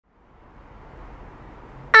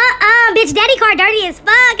bitch daddy car dirty as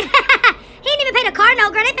fuck. He didn't even pay the car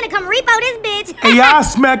note, girl. They finna come repo this bitch. Hey, y'all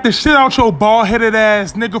smack the shit out your bald-headed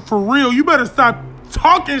ass, nigga, for real. You better stop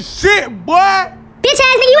talking shit, boy. Bitch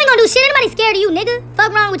ass nigga, you ain't gonna do shit. Anybody scared of you, nigga?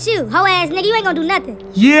 Fuck wrong with you? Hoe ass nigga, you ain't gonna do nothing.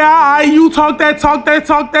 Yeah, you talk that talk,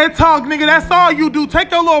 nigga. That's all you do.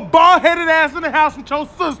 Take your little bald-headed ass in the house with your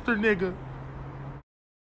sister, nigga.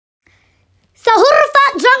 So who the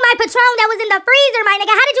fuck drunk my Patron that was in the freezer, my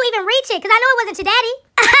nigga? How did you even reach it? Cause I know it wasn't your daddy.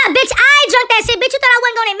 Bitch, I drunk that shit. Bitch, you thought I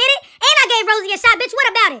wasn't gonna admit it? And I gave Rosie a shot. Bitch, what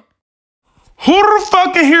about it? Who the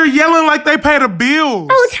fuck in here yelling like they pay the bills?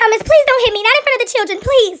 Oh, Thomas, please don't hit me. Not in front of the children,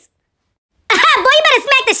 please. Boy, you better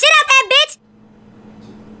smack the shit out that bitch.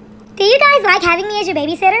 Do you guys like having me as your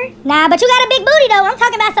babysitter? Nah, but you got a big booty, though. I'm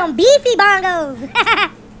talking about some beefy bongos.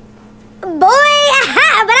 Boy,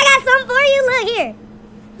 but I got something for you. Look here.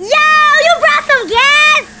 Yo, you brought some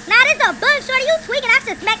gas? Nah, this a bug, shorty. You tweaking. I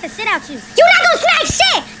should smack the shit out you. You not gonna smack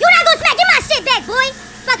shit. You not gonna smack. Get my shit back, boy.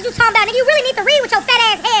 Fuck you talking about, nigga. You really need to read with your fat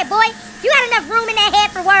ass head, boy. You got enough room in that head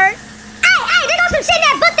for words. Hey, there goes some shit in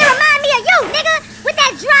that book that remind me of you, nigga. With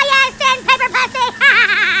that dry ass sandpaper pussy.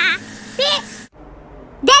 Bitch.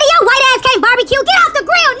 Daddy, your white ass can't barbecue. Get off the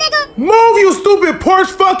grill, nigga. Move, you stupid porch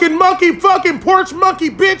fucking monkey, fucking porch monkey,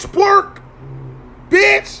 bitch, pork.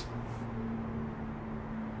 Bitch.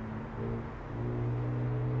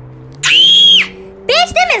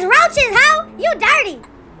 Bitch, them is roaches, ho. You dirty.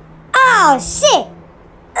 Oh, shit.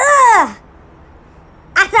 Ugh.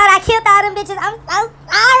 I thought I killed all them bitches. I'm so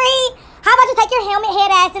sorry. How about you take your helmet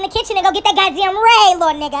head ass in the kitchen and go get that goddamn Ray,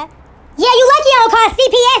 little nigga? Yeah, you lucky I don't call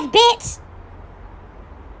CPS, bitch.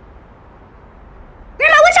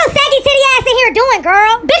 Grandma, what your saggy titty ass in here doing,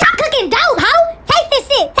 girl? Bitch, I'm cooking dope, ho. Taste this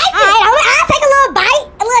shit. Taste it. All right, I'll take a little bite.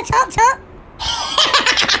 A little chomp.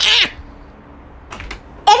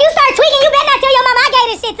 If you start tweaking, you better not tell your mama I gave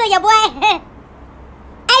this shit to you, boy. Hey,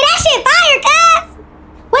 that shit fire, cuz.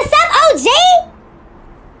 What's up, OG?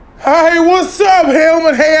 Hey, what's up,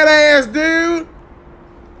 helmet head ass dude?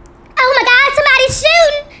 Oh my God, somebody's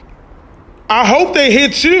shooting. I hope they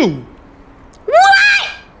hit you. What?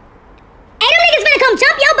 Hey, them niggas finna come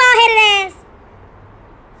jump your bald-headed ass.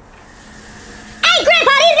 Hey,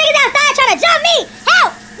 Grandpa, these niggas outside trying to jump me.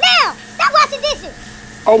 Help, now. Stop washing dishes.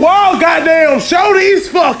 Oh, well, goddamn, show these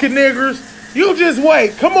fucking niggers. You just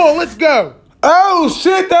wait. Come on, let's go. Oh,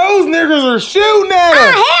 shit, those niggers are shooting at us.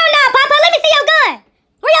 Oh, hell no, Papa. Let me see your gun.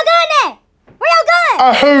 Where your gun at? Where your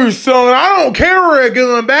gun? Oh, son, I don't carry a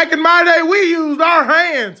gun. Back in my day, we used our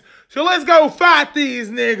hands. So let's go fight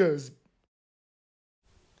these niggas.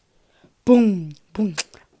 Boom, boom,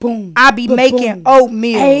 boom. I be making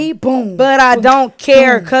oatmeal. Hey, boom. But I don't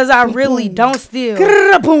care cause I really don't steal.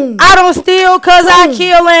 I don't steal cause I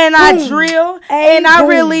kill and I drill. And I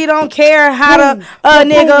really don't care how the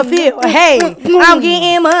nigga feel. Hey, I'm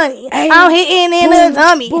getting money. I'm hitting in the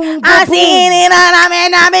tummy. I'm seeing it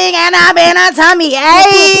and I'm big and I'm in a tummy.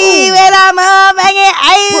 Hey, with a motherfucking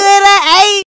A with a A.